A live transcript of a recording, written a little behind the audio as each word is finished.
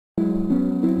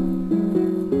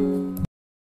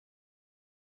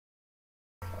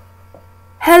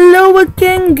Hello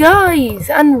again, guys,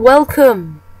 and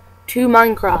welcome to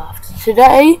Minecraft.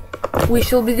 Today we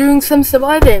shall be doing some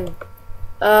surviving.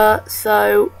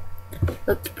 So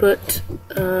let's put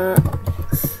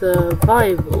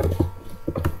survival.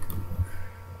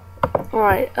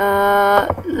 Alright,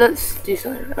 let's do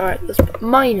something. Alright, let's put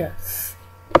minus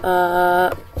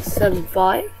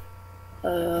 75.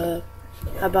 How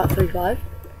about 35?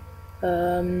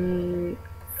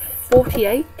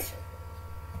 48.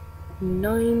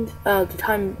 The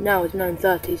time now is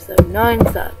 9:30, so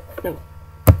 9:30. No,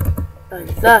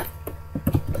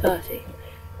 9:30.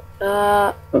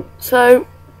 So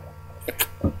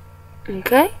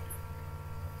okay.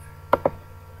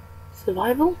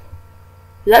 Survival.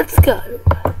 Let's go.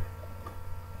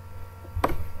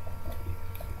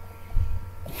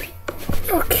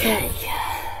 Okay.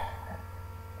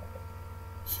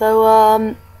 So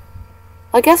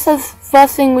I guess the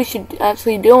first thing we should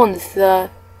actually do on this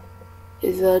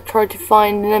is try to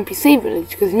find an NPC village,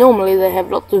 because normally they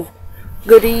have lots of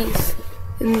goodies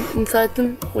inside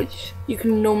them, which you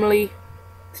can normally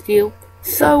steal.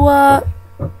 So,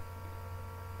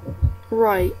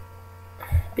 right,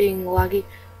 being laggy,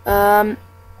 I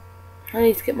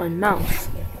need to get my mouse.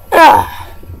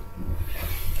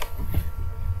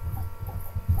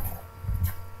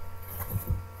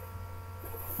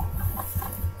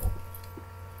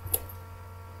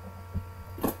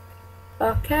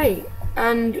 Okay,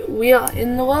 and we are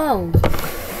in the world.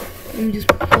 Let me just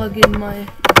plug in my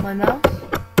mouse.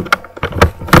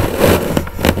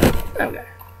 Okay,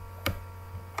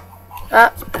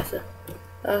 that's better.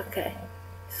 Okay,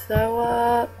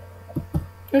 so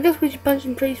I guess we should punch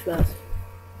some trees first.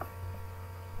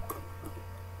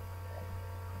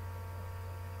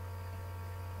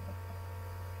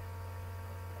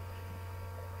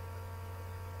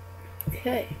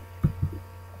 Okay,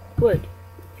 wood,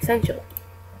 essential.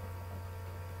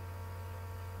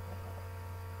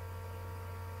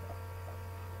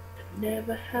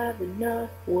 Never have enough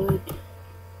wood.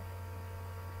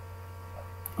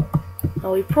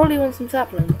 Oh, we probably want some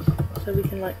saplings so we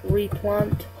can like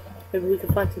replant. Maybe we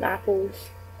can find some apples.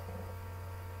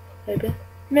 Maybe.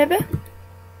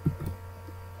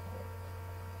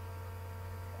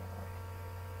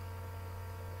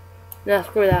 No,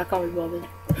 screw that. I can't be bothered.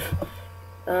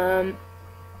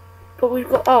 But we've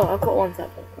got. Oh, I've got one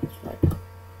sapling. That's fine.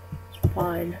 It's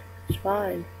fine. It's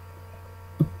fine.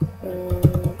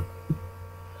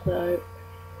 So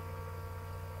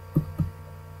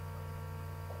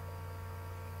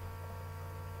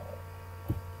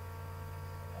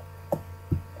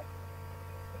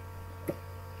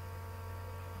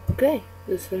okay,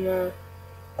 there's some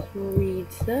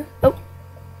reeds there.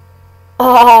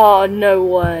 Oh, no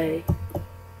way.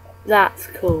 That's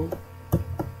cool.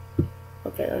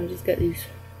 Okay, let me just get these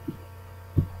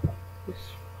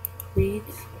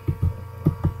reeds.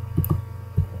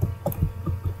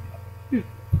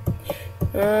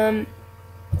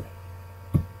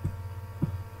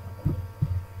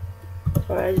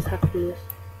 Sorry, I just have to do this.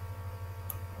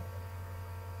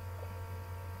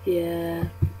 Yeah.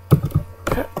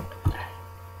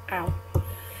 Ow.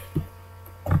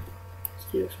 Let's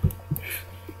do this one.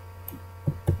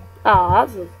 Oh,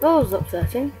 that was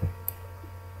upsetting.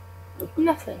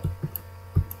 Nothing.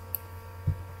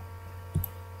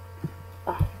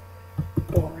 Ah,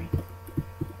 boring.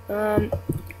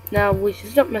 Now we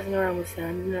should stop messing around with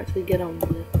sand and actually get on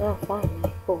with it. Oh,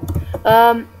 finally. Cool.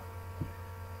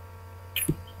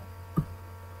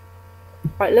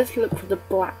 Right, let's look for the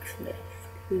blacksmith,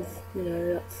 because, you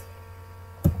know, that's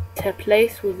their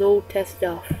place with all their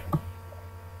stuff.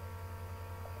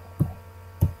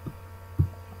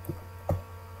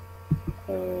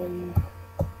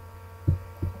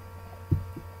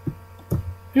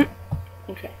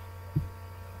 Okay.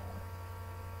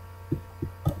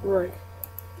 Right.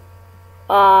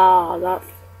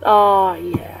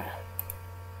 Yeah.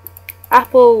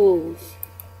 Apples.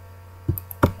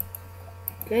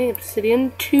 Okay,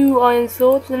 obsidian, 2 iron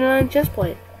swords, and an iron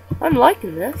chestplate. I'm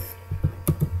liking this.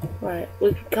 Right,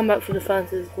 we can come back for the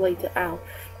furnaces later. Ow.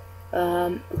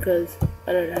 Because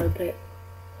I don't know how to play it.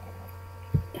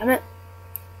 Damn it.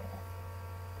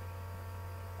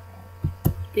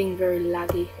 Being very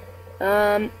laggy.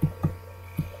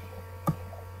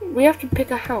 We have to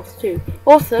pick a house too.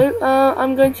 Also,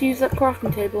 I'm going to use that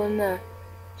crafting table in there,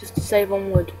 just to save on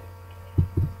wood.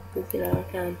 Because, you know,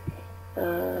 I can.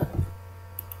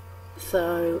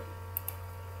 So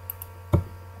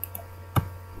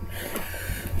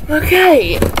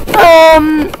okay,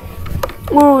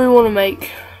 what do we want to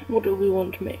make? What do we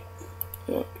want to make?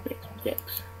 We want to make some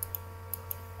sticks.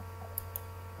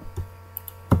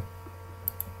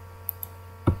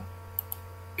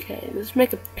 Okay, let's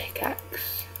make a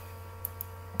pickaxe.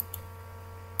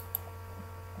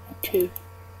 2.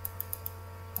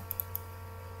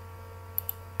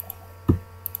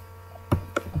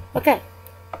 Okay.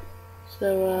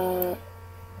 So,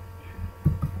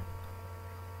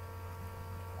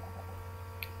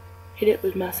 hit it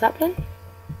with my sapling.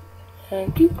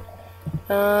 Thank you.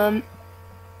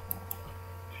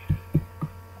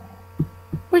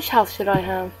 Which house should I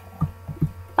have?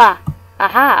 Ah,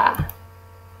 aha!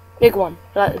 Big one.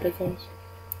 I like the big ones.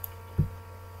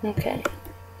 Okay.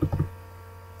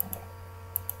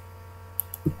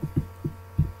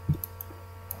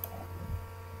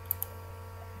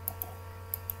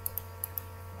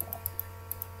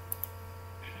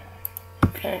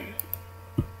 Okay.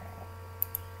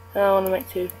 I want to make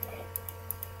 2.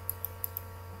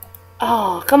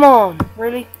 Oh, come on!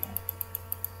 Really?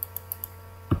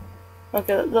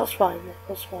 Okay, that's fine.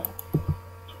 That's fine.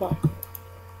 It's fine.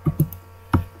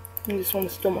 I just want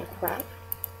to store my crap.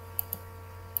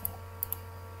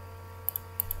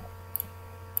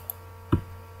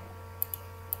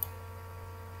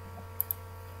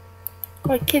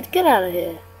 Right, kid, get out of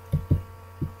here.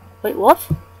 Wait, what?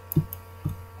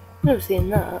 Never seen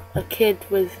that. A kid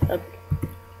with a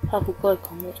purple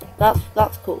cloak on.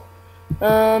 That's cool.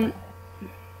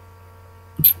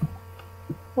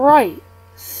 Right.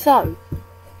 So,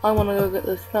 I want to go get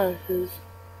those furnaces.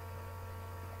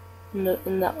 And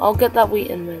that I'll get that wheat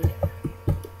in a minute.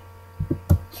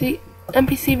 See,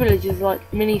 NPC villages like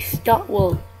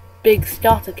big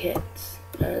starter kits.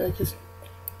 They're just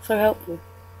so helpful.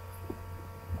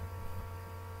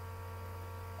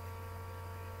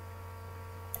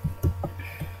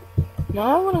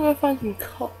 Now I want to go find some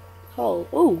coal.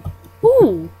 Ooh,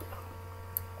 ooh,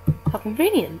 how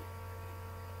convenient.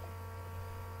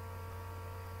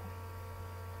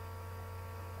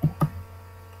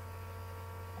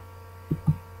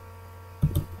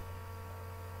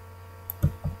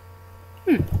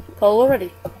 Coal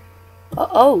already.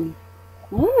 Oh,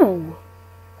 ooh,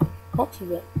 lots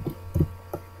of it.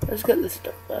 Let's get this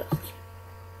stuff first.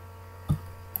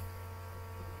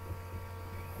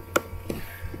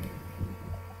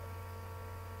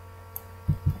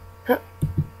 Huh.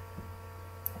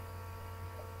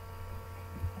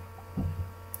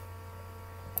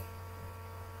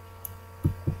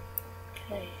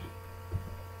 Okay.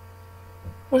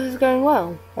 Well, this is going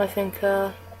well. I think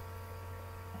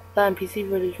that NPC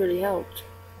village really helped.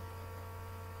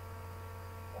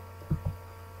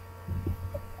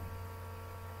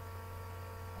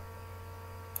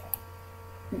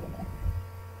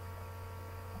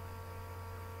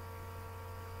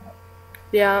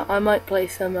 Yeah, I might play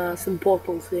some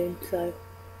Portal soon, so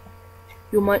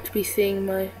you might be seeing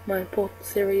my Portal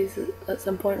series at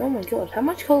some point. Oh my god, how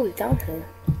much coal is down here?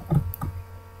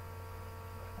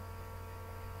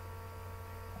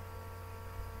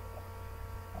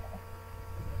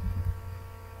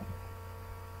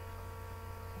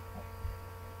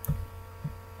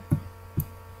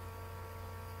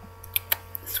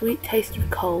 Sweet taste of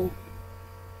coal.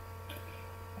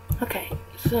 Okay,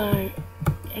 so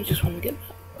I just want to get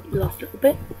the last little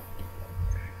bit.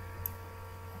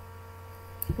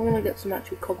 I want to get some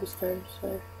actual cobblestone,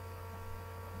 so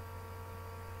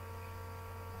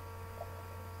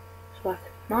I can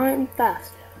mine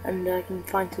faster and I can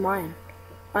find some iron.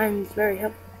 Iron is very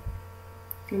helpful,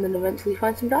 and then eventually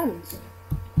find some diamonds.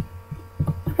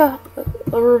 A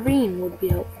ravine would be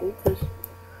helpful because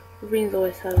ravines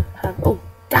always have oh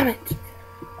damn it!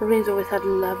 Ravines always had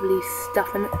lovely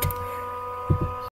stuff in it.